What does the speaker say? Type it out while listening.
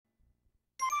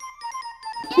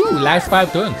Ooh, last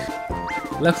 5 turns.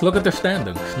 Let's look at the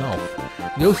standings. No.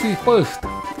 Yoshi first.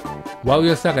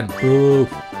 Wario second. Boo.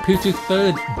 Peach's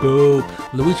third. Boo.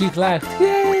 Luigi's last.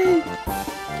 Yay!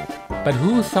 But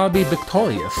who shall be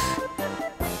victorious?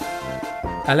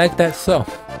 I like that so.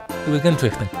 It was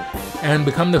interesting. And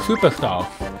become the superstar.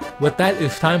 With that,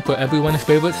 it's time for everyone's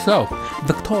favorite show.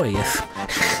 Victorious.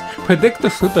 Predict the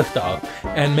superstar.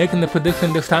 And making the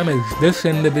prediction this time is this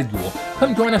individual.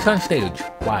 Come join us on stage.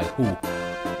 Why? Who?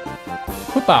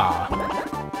 Hoopa!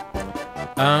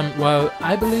 Well,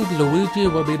 I believe Luigi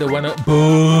will be the winner.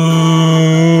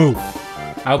 Boo!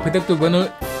 I'll predict the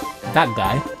winner, that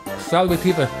guy, shall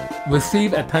receive a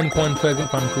 10-coin present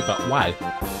from Koopa. Why?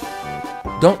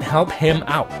 Don't help him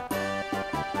out.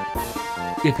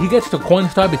 If he gets the coin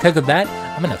star because of that,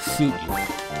 I'm gonna shoot you.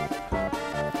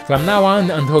 From now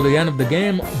on until the end of the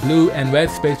game, blue and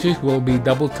red spaces will be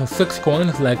doubled to 6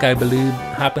 coins like I believe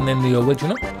happened in the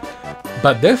original.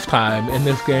 But this time, in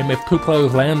this game, if 2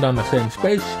 players land on the same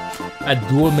space, a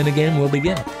duel minigame will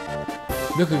begin.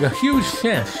 This is a huge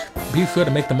chance. Be sure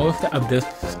to make the most of this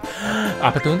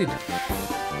opportunity.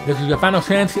 This is your final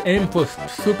chance. Aim for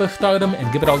superstardom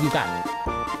and give it all you got.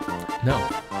 No.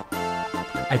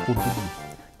 I forbid you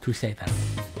to say that.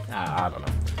 I don't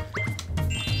know.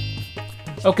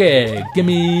 Okay, give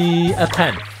me a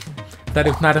 10. That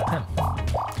is not a 10.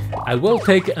 I will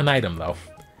take an item though.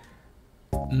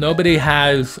 Nobody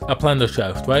has a plunder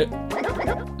chest, right?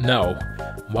 No.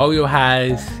 Wario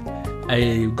has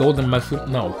a golden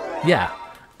mushroom. No. Yeah.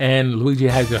 And Luigi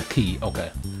has a key. Okay.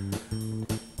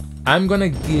 I'm gonna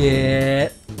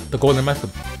get the golden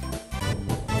mushroom.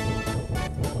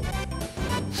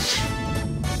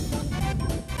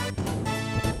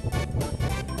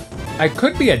 I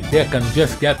could be a dick and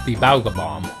just get the Bowser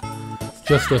Bomb.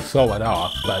 Just to show it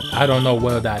off, but I don't know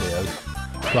where that is.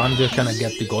 So I'm just gonna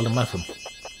get the golden mushroom.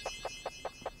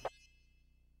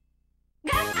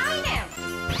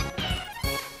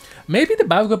 Maybe the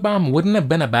Bowser Bomb wouldn't have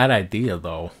been a bad idea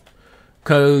though.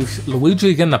 Cause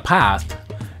Luigi's in the path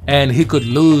and he could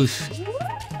lose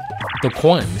the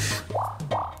coins.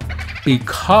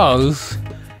 Because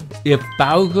if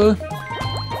Bowser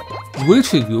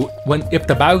reaches you, if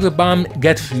the Bowser Bomb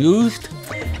gets used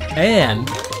and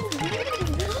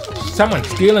someone's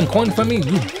stealing coins from me,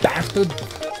 you bastard.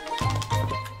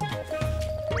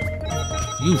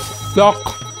 You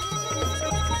suck.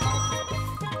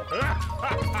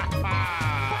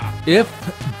 If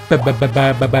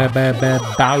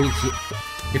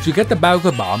you get the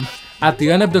Bowser Bomb, at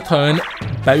the end of the turn,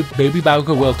 Baby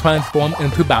Bowser will transform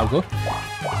into Bowser.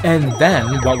 And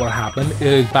then what will happen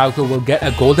is Bowser will get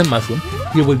a golden mushroom,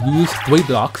 he will use 3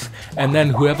 blocks, and then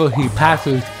whoever he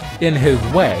passes in his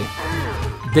way,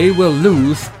 they will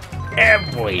lose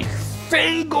every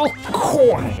single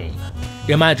coin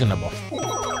imaginable.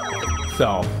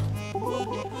 So,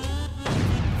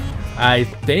 I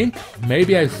think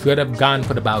maybe I should have gone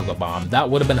for the Bowser Bomb. That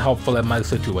would have been helpful in my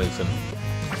situation.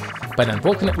 But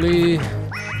unfortunately,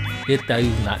 it does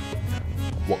not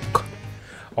work.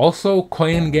 Also,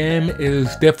 coin game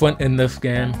is different in this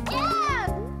game.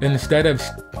 Instead of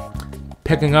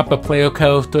picking up a player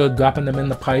character, dropping them in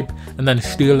the pipe, and then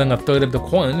stealing a third of the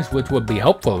coins, which would be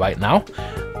helpful right now,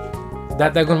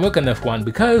 that doesn't work in this one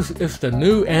because it's the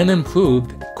new and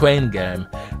improved coin game.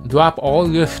 Drop all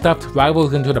your stuffed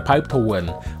rivals into the pipe to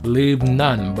win. Leave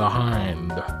none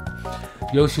behind.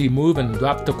 Yoshi move and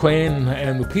drop the coin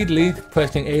and repeatedly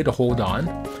pressing A to hold on,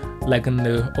 like in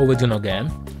the original game.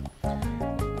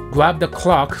 Grab the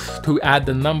clocks to add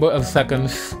the number of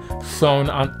seconds shown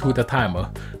onto the timer.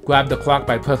 Grab the clock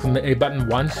by pressing the A button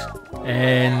once,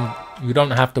 and you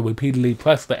don't have to repeatedly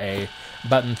press the A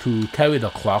button to carry the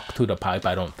clock to the pipe,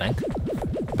 I don't think.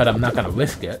 But I'm not gonna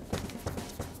risk it.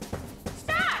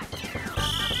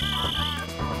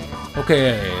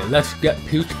 Okay, let's get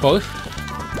Peach first.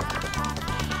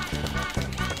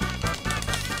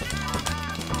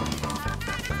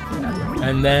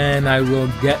 And then I will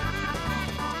get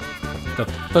the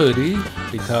 30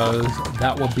 because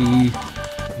that will be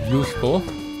useful.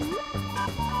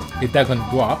 It doesn't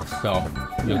drop, so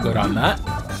you're good on that.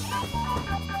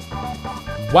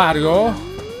 Wario,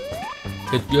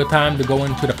 it's your time to go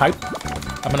into the pipe.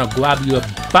 I'm gonna grab your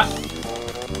butt.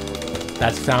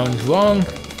 That sounds wrong.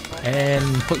 And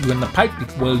put you in the pipe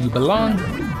where you belong.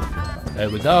 There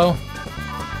we go.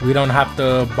 We don't have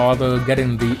to bother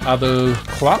getting the other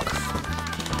clocks.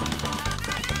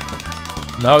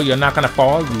 No, you're not gonna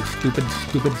fall, you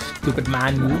stupid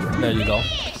man, you. There you go.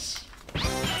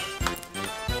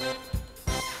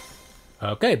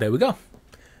 Okay, there we go.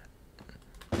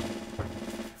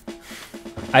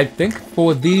 I think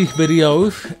for these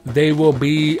videos, they will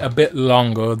be a bit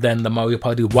longer than the Mario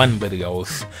Party 1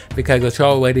 videos, because it's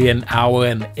already an hour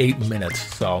and 8 minutes,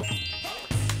 so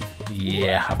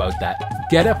yeah, how about that?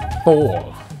 Get a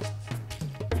 4.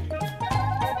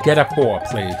 Get a 4,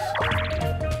 please.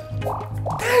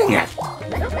 Dang it!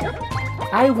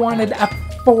 I wanted a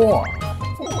 4.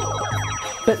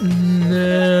 But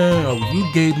no,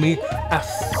 you gave me a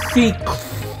 6.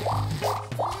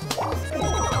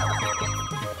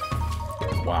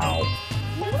 Wow.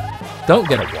 Don't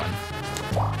get a 1.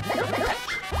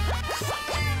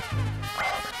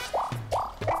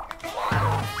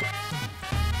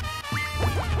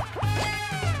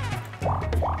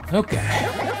 Okay.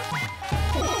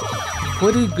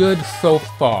 Pretty good so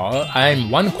far. I'm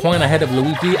 1 coin ahead of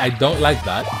Luigi. I don't like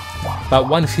that. But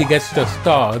once he gets the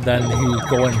star, then he's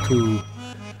going to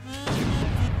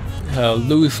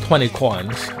lose 20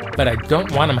 coins. But I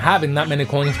don't want him having that many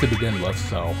coins to begin with,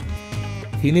 so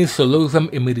he needs to lose them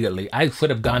immediately. I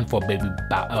should have gone for the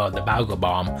Bowser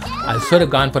Bomb. I should have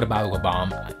gone for the Bowser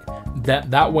Bomb.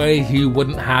 That way he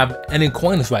wouldn't have any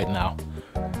coins right now.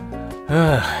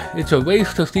 It's a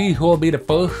race to see who will be the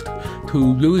first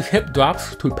to use hip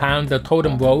drops to pound the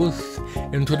totem rows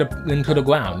into the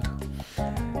ground.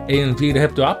 A and G to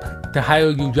hip drop. The higher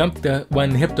you jump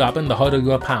when hip dropping, the harder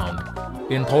your pound.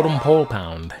 In totem pole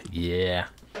pound. Yeah.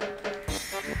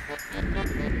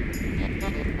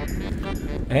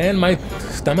 And my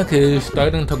stomach is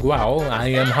starting to growl. I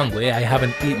am hungry. I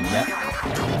haven't eaten yet.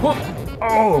 Oh!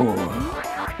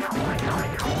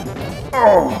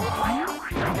 Oh!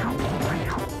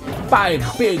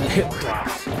 5 big hip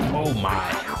drops. Oh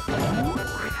my.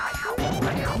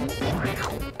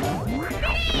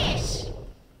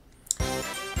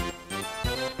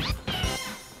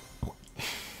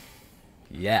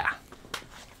 Yeah.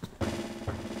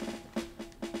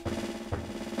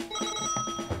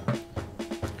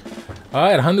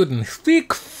 Alright,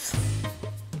 106.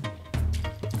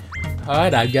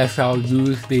 Alright, I guess I'll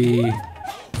use the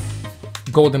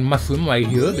golden mushroom right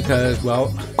here because,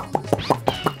 well,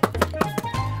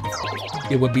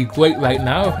 it would be great right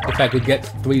now if I could get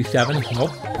 3 7s,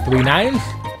 nope, 3 9s.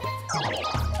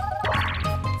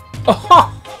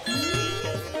 Oh!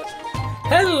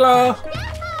 Hello!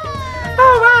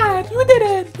 Alright, you did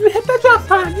it! You hit the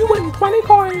jackpot! You win 20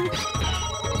 coins!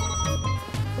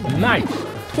 Nice!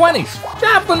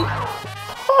 27!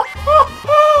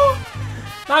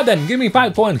 Now then, give me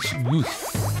 5 points, you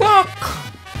suck!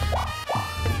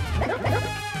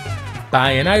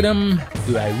 Buy an item.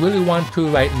 Do I really want to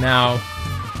right now?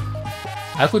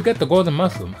 I could get the golden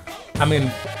mushroom. I mean,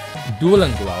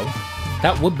 dueling glove.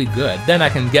 That would be good. Then I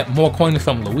can get more coins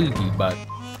from Luigi, but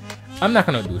I'm not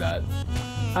gonna do that.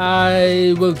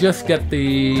 I will just get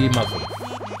the mushroom.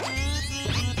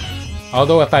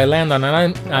 Although if I land on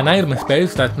an item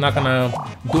space, that's not gonna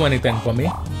do anything for me.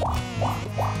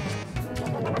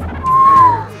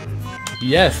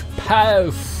 Yes,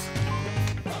 pass!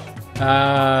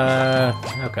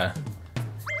 Okay.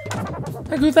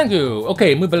 Thank you.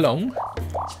 Okay, move along.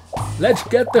 Let's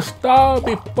get the star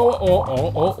before.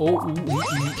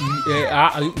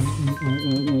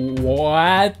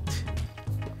 What?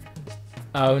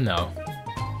 Oh no.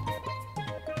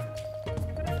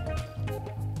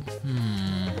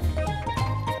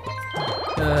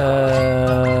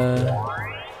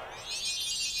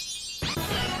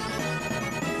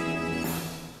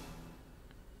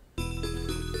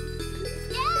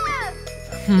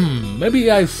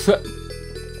 Maybe I should.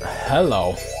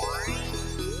 Hello.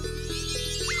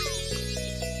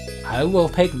 I will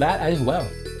take that as well.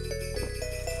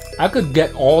 I could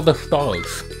get all the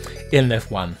stars in this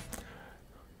one.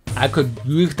 I could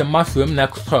use the mushroom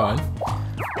next turn.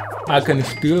 I can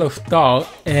steal a star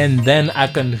and then I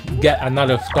can get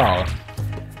another star.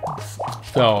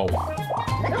 So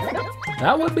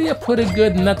that would be a pretty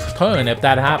good next turn if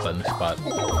that happens, but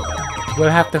we'll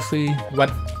have to see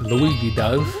what Luigi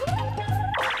does.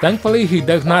 Thankfully, he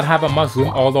does not have a mushroom,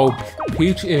 although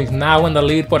Peach is now in the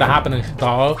lead for the happening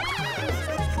star.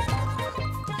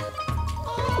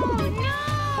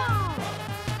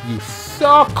 You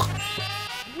suck!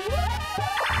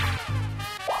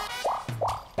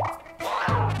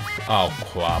 Oh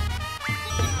crap.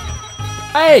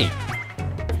 Hey!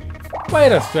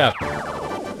 Wait a sec.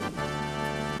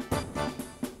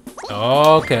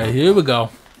 Okay, here we go.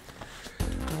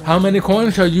 How many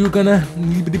coins are you gonna...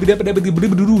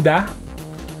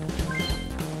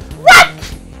 What?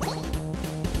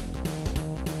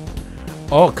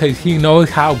 Oh, cause he knows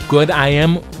how good I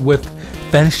am with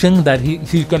fencing that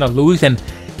he's gonna lose, and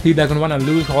he doesn't wanna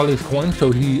lose all his coins,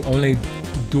 so he only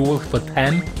duels for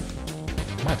 10.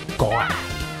 My god.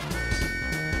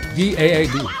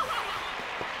 G-A-A-D.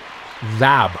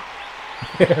 Zab.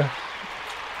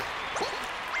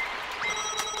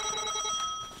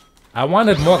 I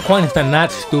wanted more coins than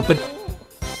that, stupid.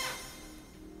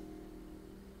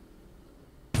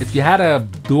 If you had a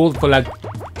duel for like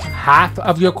half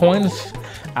of your coins,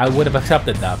 I would have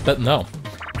accepted that, but no.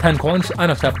 10 coins,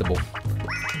 unacceptable.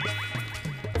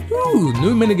 Ooh,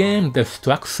 new minigame,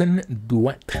 Destruction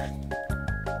Duet.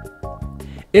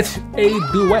 It's a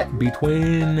duet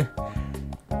between,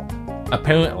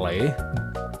 apparently,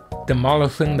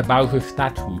 demolishing the Bowser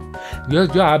statue. Your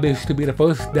job is to be the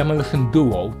first demolition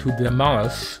duo to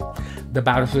demolish the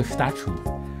Bowser statue.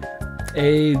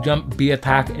 A jump, B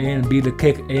attack, and B the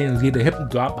kick, A and Z the hip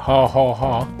drop, ha ha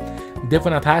ha.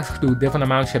 Different attacks do different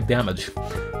amounts of damage.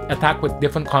 Attack with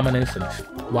different combinations.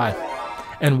 Why?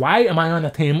 And why am I on a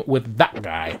team with that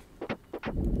guy?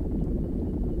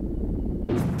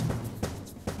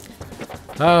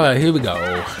 Alright, here we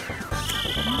go.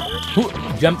 Ooh,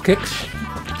 jump kicks.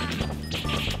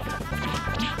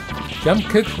 Jump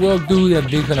kicks will do a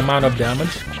decent amount of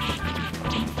damage.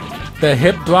 The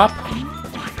hip drop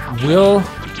will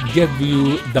give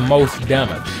you the most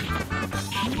damage.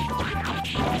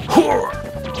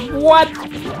 What?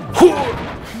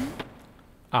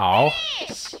 Oh.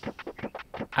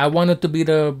 I wanted to be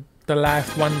the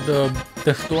last one to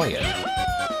destroy it.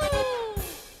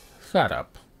 Shut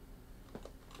up.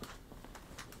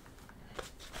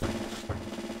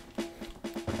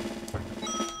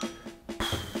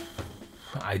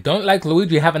 I don't like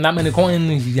Luigi having that many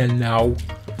coins, you know.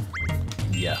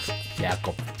 Yes,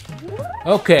 Jacob.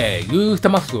 Okay, use the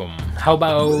mushroom. How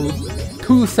about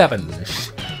 2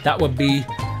 7s? That would be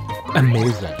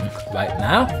amazing right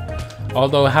now.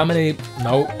 Although, how many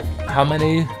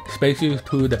spaces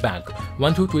to the bank?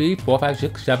 1, 2, 3, 4, 5,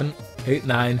 6, 7, 8,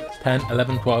 9, 10,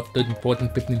 11, 12, 13, 14,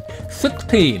 15,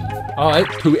 16. Alright,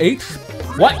 2 8s.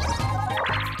 What?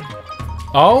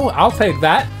 Oh, I'll take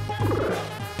that.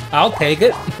 I'll take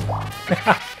it.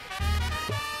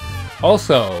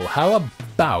 Also, how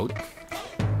about...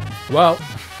 Well...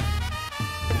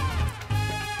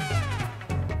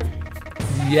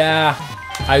 Yeah,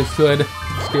 I should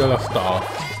steal a star.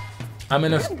 I'm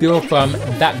gonna steal from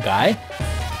that guy.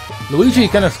 Luigi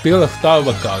gonna steal a star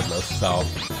regardless, so...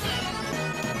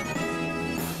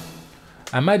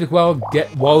 I might as well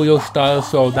get Wario stars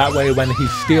so that way when he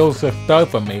steals a star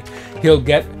from me, he'll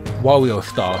get Wario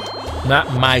star.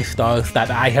 Not my stars that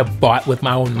I have bought with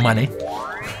my own money.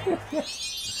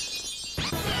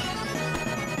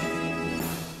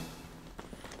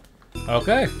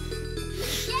 Okay.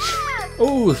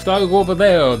 Ooh, star over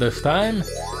there this time.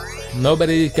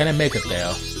 Nobody's gonna make it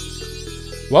there.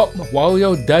 Well,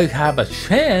 Wario does have a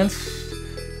chance,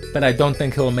 but I don't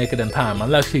think he'll make it in time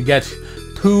unless he gets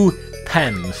 2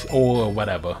 10s or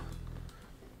whatever.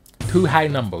 2 high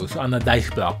numbers on the dice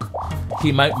block.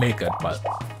 He might make it, but...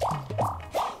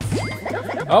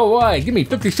 Alright, give me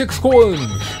 56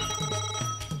 coins!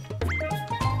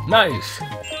 Nice!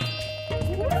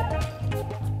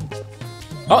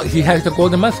 Oh, he has the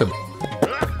golden mushroom.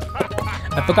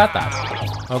 I forgot that.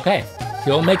 Okay,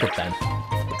 he'll make it then.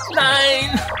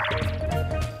 9!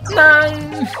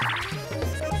 9!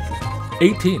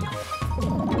 18.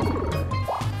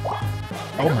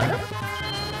 Oh my.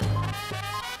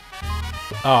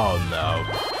 Oh no.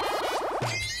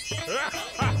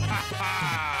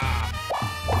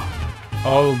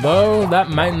 Although that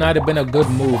might not have been a good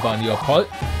move on your part,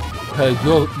 because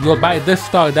you'll buy this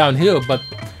star down here, but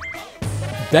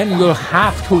then you'll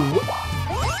have to...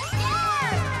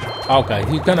 Okay,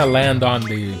 he's gonna land on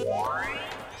the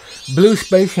blue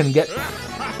space and get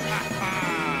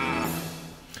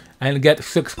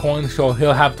 6 coins, so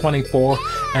he'll have 24,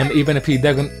 and even if he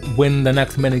doesn't win the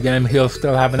next minigame, he'll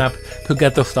still have enough to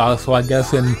get the star, so I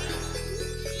guess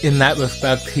in that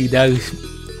respect, he does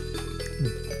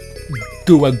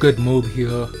do a good move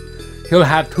here. He'll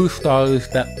have 2 stars,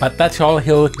 but that's all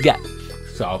he'll get,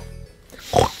 so...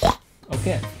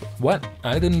 Okay, what?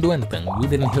 I didn't do anything, you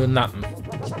didn't hear nothing.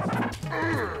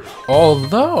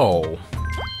 Although...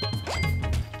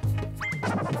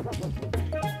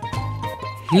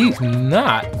 he's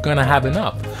not gonna have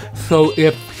enough. So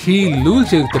if he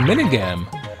loses the minigame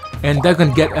and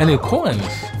doesn't get any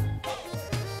coins,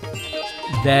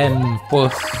 then for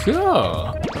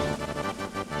sure...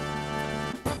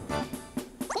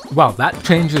 Well, that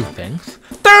changes things.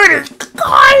 30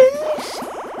 coins!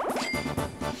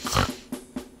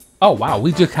 Oh wow,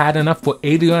 we just had enough for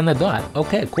 80 on the dot.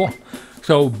 Okay, cool.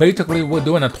 So basically we're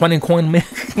doing a 20 coin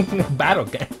battle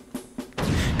game.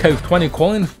 Because 20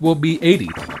 coins will be 80.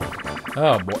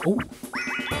 Oh boy. Ooh.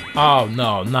 Oh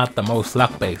no, not the most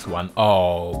luck-based one.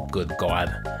 Oh, good God.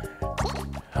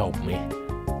 Help me.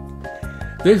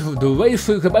 The race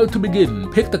is about to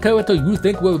begin. Pick the character you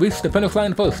think will reach the finish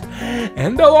line first.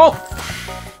 And they're off!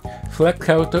 Select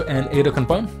character and A to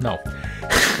confirm? No.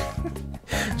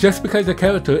 Just because the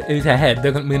character is ahead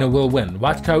doesn't mean it will win.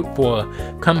 Watch out for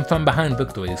come from behind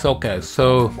victories. Okay,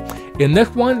 so in this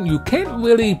one, you can't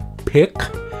really pick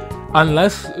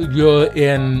unless you're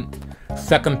in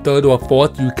second, third, or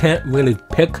fourth. You can't really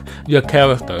pick your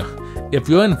character. If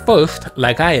you're in first,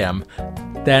 like I am,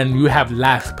 then you have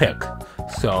last pick.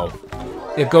 So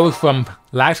it goes from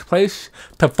last place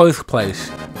to first place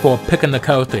for picking the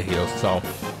character here. So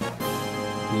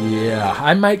yeah,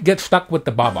 I might get stuck with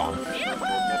the Bob-omb.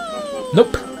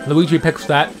 Nope, Luigi picks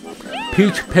that,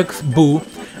 Peach picks Boo,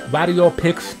 Wario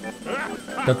picks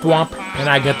the Thwomp, and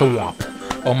I get the Womp.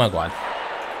 Oh my God.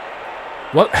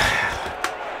 Well,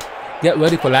 get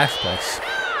ready for last place.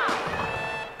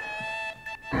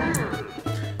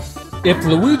 If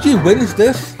Luigi wins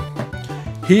this,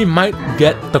 he might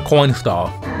get the coin star.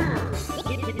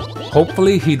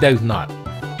 Hopefully he does not.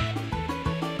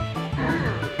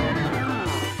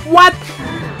 What?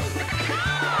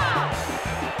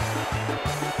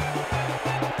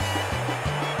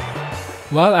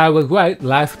 Well, I was right,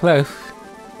 last place.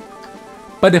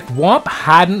 But if Womp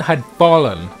hadn't had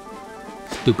fallen,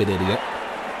 stupid idiot,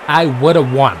 I would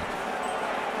have won.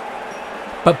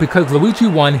 But because Luigi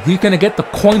won, he's gonna get the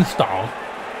coin star.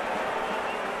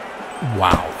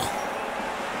 Wow.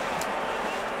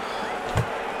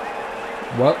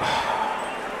 Well,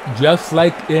 just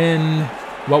like in,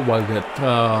 what was it?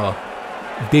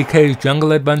 DK's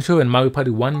Jungle Adventure in Mario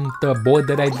Party 1, the board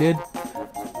that I did.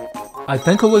 I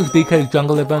think it was DK's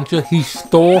Jungle Adventure. He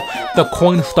stole the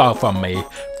coin star from me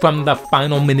from the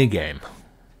final minigame.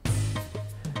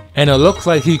 And it looks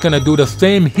like he's gonna do the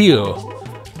same here.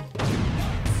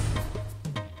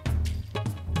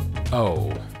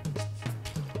 Oh.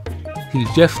 He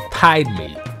just tied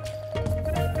me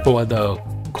for the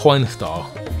coin star.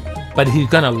 But he's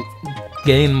gonna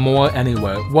gain more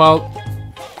anyway. Well,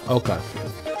 okay.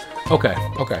 Okay.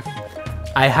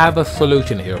 I have a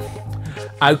solution here.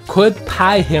 I could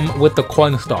tie him with the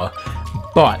coin star,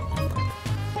 but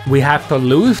we have to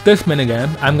lose this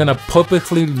minigame. I'm gonna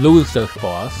purposely lose this for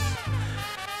us.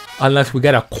 Unless we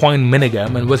get a coin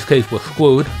minigame, in which case we're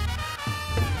screwed.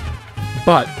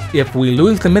 But if we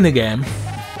lose the minigame,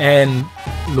 and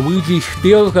Luigi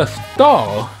steals a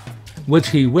star, which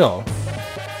he will,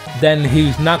 then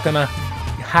he's not gonna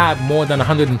have more than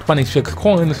 126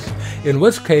 coins, in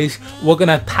which case we're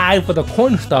gonna tie for the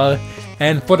coin star.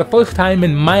 And for the first time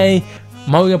in my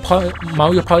Mario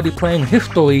Party playing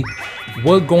history,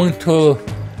 we're going to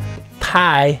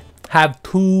have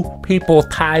two people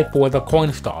tie for the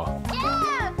coin star.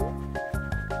 Yeah.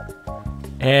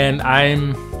 And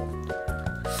I'm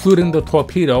shooting the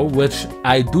torpedo, which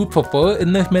I do prefer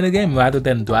in this minigame rather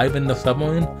than driving the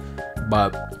submarine,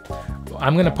 but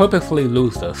I'm gonna purposely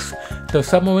lose this. The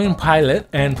submarine pilot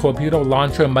and torpedo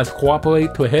launcher must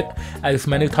cooperate to hit as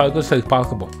many targets as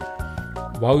possible.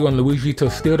 Wario and Luigi to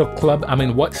steer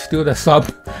the sub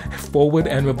forward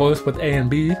and reverse with A and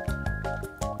B.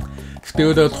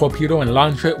 Steer the torpedo and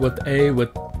launch it with A with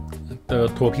the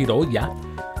torpedo, yeah.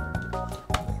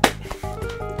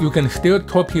 You can steer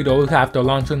torpedoes after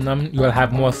launching them. You'll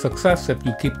have more success if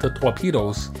you keep the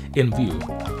torpedoes in view.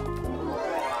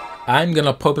 I'm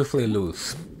gonna purposely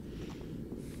lose.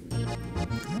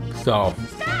 So,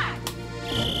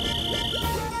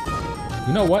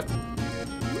 you know what?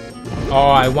 Oh,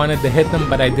 I wanted to hit them,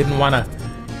 but I didn't want to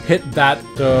hit that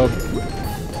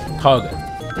target.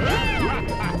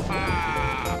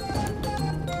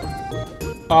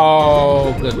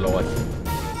 Oh, good lord.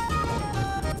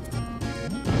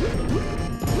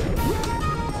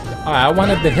 I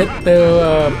wanted to hit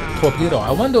the torpedo.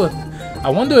 I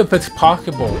wonder if it's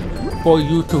possible for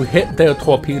you to hit their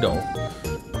torpedo.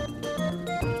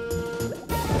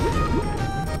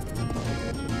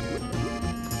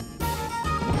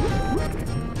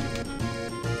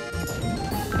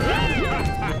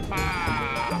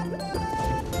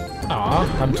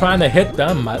 I'm trying to hit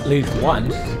them at least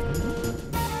once.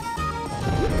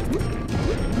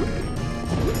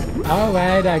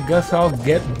 Alright, I guess I'll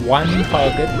get one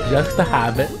target just to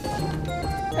have it.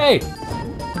 Hey!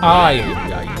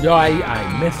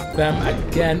 I missed them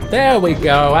again. There we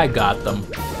go, I got them.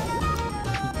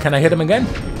 Can I hit them again?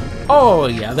 Oh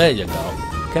yeah, there you go.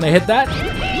 Can I hit that?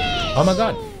 Oh my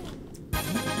god.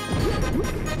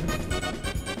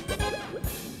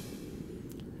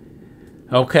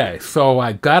 Okay, so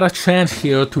I got a chance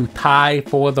here to tie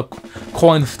for the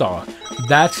coin star.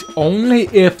 That's only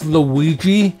if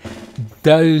Luigi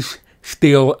does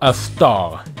steal a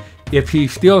star. If he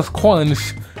steals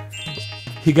coins,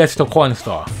 he gets the coin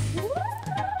star.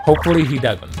 Hopefully he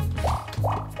doesn't.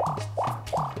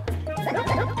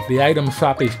 The item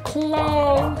shop is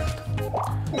closed.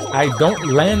 I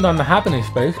don't land on the happening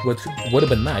space, which would have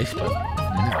been nice, but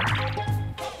no.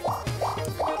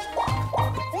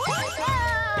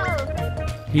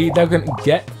 He doesn't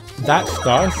get that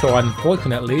star, so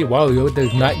unfortunately, Wario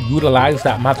does not utilize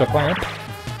that magic lamp.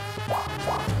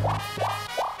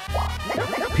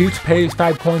 Peach pays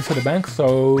 5 coins to the bank,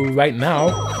 so right now,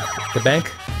 the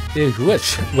bank is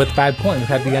rich with 5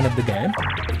 coins at the end of the game.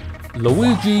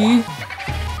 Luigi,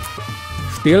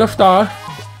 steal a star.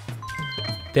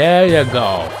 There you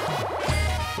go.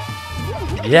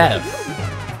 Yes.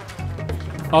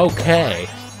 Okay.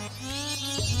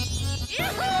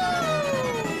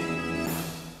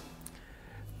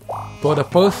 For the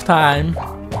first time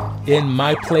in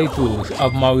my playthroughs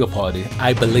of Mario Party,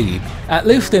 I believe, at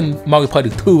least in Mario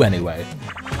Party 2 anyway,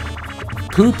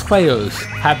 2 players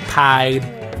have tied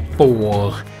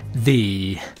for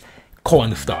the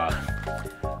coin star.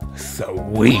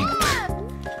 Sweet.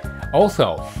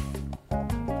 Also,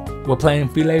 we're playing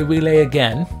Filet Relay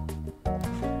again,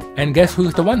 and guess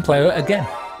who's the 1 player again?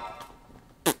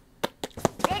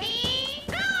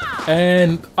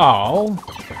 And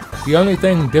the only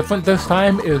thing different this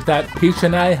time is that Peach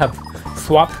and I have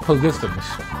swapped positions.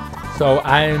 So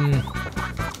I'm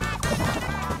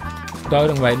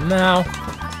starting right now,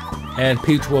 and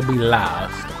Peach will be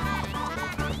last.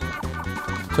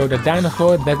 So the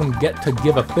dinosaur doesn't get to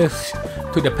give a fish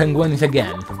to the penguins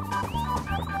again.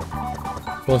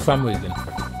 For some reason.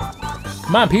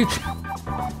 Come on, Peach!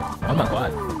 Oh my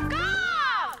god.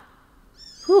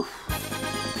 Whew.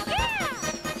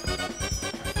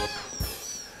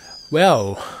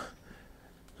 Well,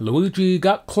 Luigi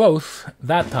got close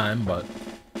that time, but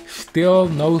still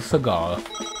no cigar.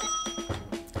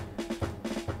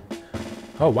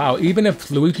 Oh wow, even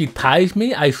if Luigi ties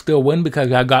me, I still win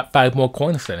because I got 5 more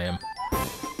coins than him.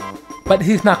 But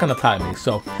he's not gonna tie me,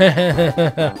 so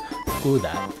screw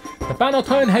that. The final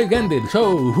turn has ended,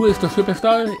 so who is the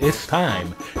superstar? It's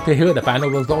time to hear the final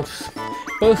results.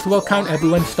 First, we'll count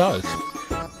everyone's stars.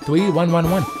 3, 1, 1,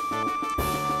 1.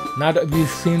 Now that you've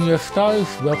seen your stars,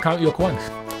 we'll count your coins.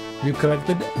 You've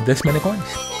collected this many coins.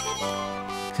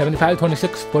 75,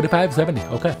 26, 45, 70.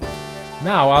 Okay.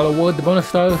 Now I'll award the bonus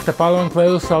stars. The following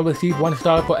players shall receive 1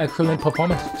 star for excellent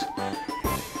performances.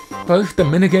 First, the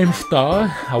minigame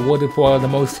star, awarded for the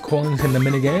most coins in the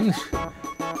minigames.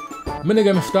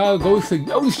 Minigame star goes to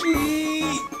Yoshi!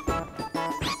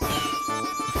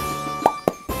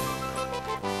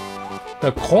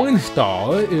 The coin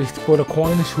star is for the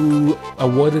coins who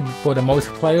awarded for the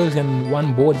most players in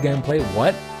one board game play.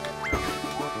 What?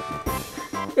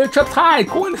 It's a tie!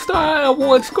 Coin star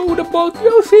awards go to both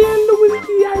Yoshi and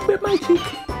Luigi. I bit my cheek.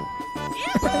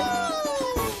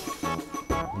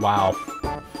 Wow.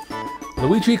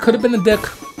 Luigi could have been a dick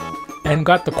and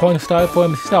got the coin star for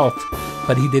himself,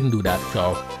 but he didn't do that,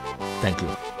 so thank you.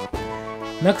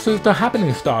 Next is the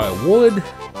happening star award.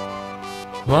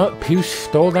 Well, Peach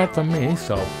stole that from me,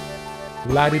 so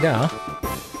la-di-da.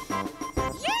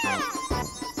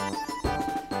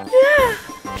 Yeah,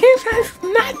 Peach has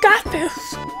not got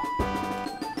this.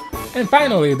 And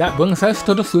finally, that brings us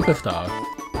to the superstar.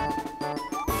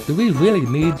 Do we really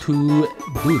need to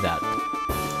do that?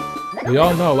 We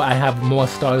all know I have more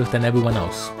stars than everyone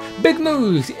else. Big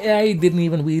news! I didn't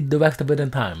even read the rest of it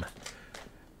in time.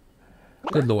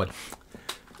 Good lord.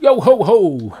 Yo ho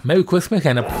ho! Merry Christmas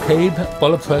and a cave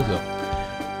full of treasure.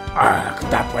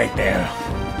 Stop right there.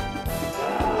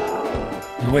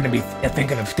 You wouldn't be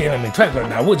thinking of stealing me treasure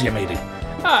now, would you, matey?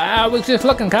 I was just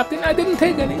looking, Captain. I didn't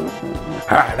take any.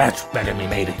 That's better me,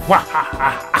 matey.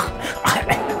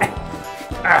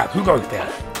 Who goes there?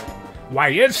 Why,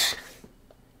 it's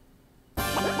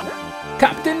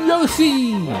Captain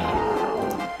Yoshi!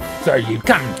 So you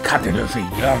come, Captain Yoshi.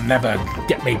 You'll never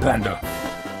get me plunder.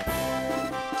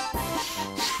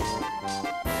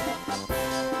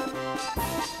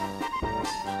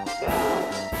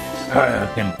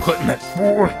 Been putting it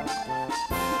forward.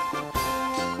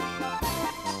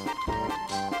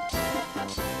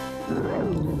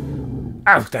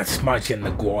 Ouch, that smudge in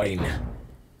the groin.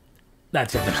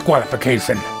 That's a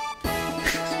disqualification.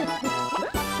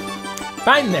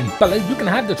 Fine then, fellas, you can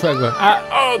have the treasure.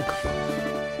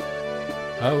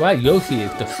 Alright, Yoshi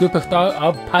is the superstar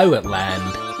of Pirate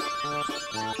Land.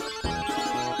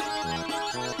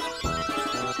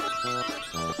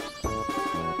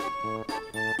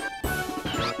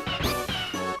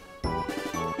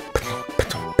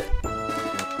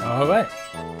 Alright.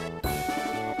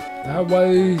 That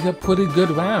was a pretty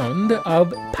good round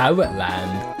of Pirate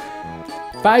Land.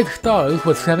 5 stars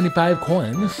with 75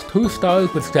 coins, 2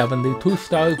 stars with 70, 2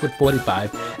 stars with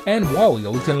 45, and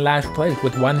Wario's in last place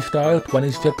with 1 star,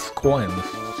 26 coins.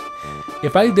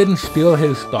 If I didn't steal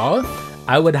his star,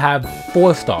 I would have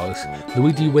 4 stars.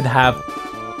 Luigi would have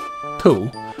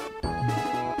 2,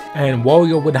 and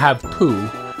Wario would have 2,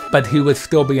 but he would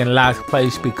still be in last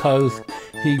place because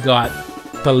he got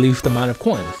the least amount of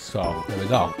coins. So, there we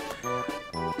go.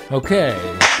 Okay,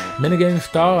 minigame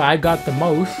star, I got the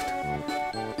most.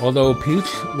 Although Peach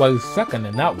was second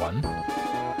in that one.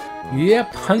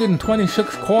 Yep,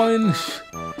 126 coins.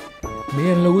 Me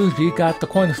and Luigi got the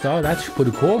coin star, that's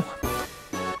pretty cool.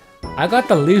 I got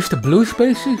the least blue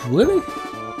spaces, really?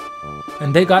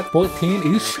 And they got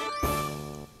 14 each?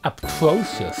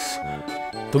 Atrocious.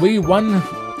 1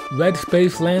 red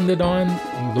space landed on,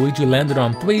 Luigi landed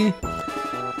on 3.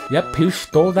 Yep, Peach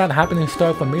stole that happening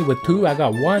star from me with 2, I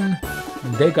got 1,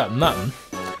 and they got nothing.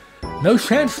 No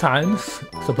chance times,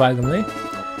 surprisingly,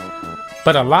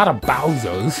 but a lot of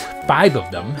Bowsers, 5 of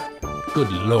them,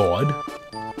 good lord,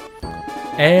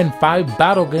 and 5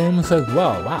 battle games as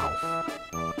well, wow.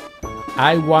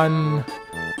 I won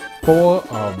 4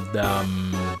 of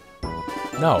them,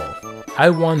 no, I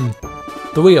won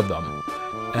 3 of them,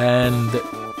 and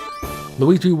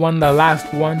Luigi won the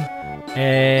last one,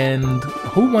 and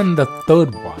who won the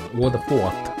 3rd one, or the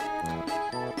 4th?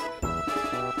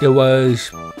 It was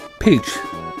Peach.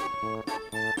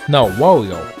 No,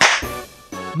 Wario.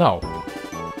 No.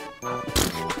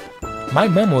 My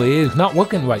memory is not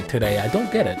working right today. I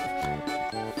don't get it.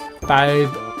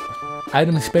 5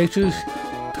 item spaces.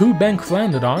 2 banks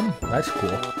landed on. That's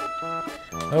cool.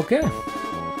 Okay.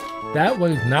 That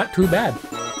was not too bad.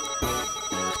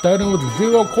 Starting with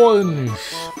 0 coins.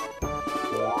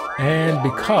 And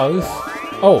because...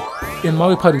 Oh, in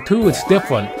Mario Party 2 it's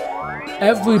different.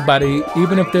 Everybody,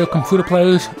 even if they're computer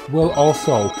players, will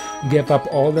also give up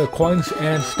all their coins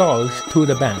and stars to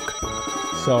the bank.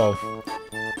 So,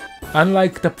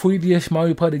 unlike the previous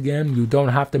Mario Party game, you don't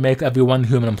have to make everyone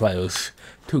human players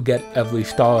to get every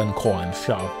star and coin.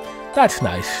 So, that's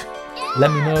nice.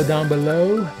 Let me know down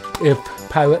below if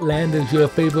Pirate Land is your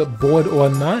favorite board or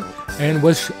not, and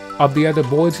which of the other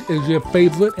boards is your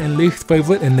favorite and least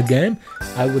favorite in the game.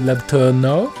 I would love to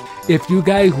know. If you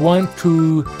guys want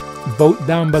to vote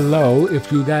down below,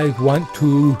 if you guys want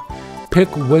to pick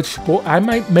which board, I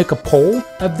might make a poll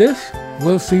of this.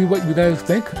 We'll see what you guys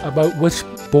think about which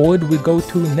board we go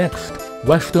to next.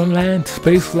 Western Land,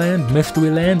 Space Land,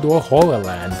 Mystery Land, or Horror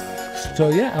Land. So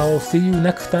yeah, I'll see you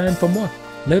next time for more.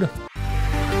 Later.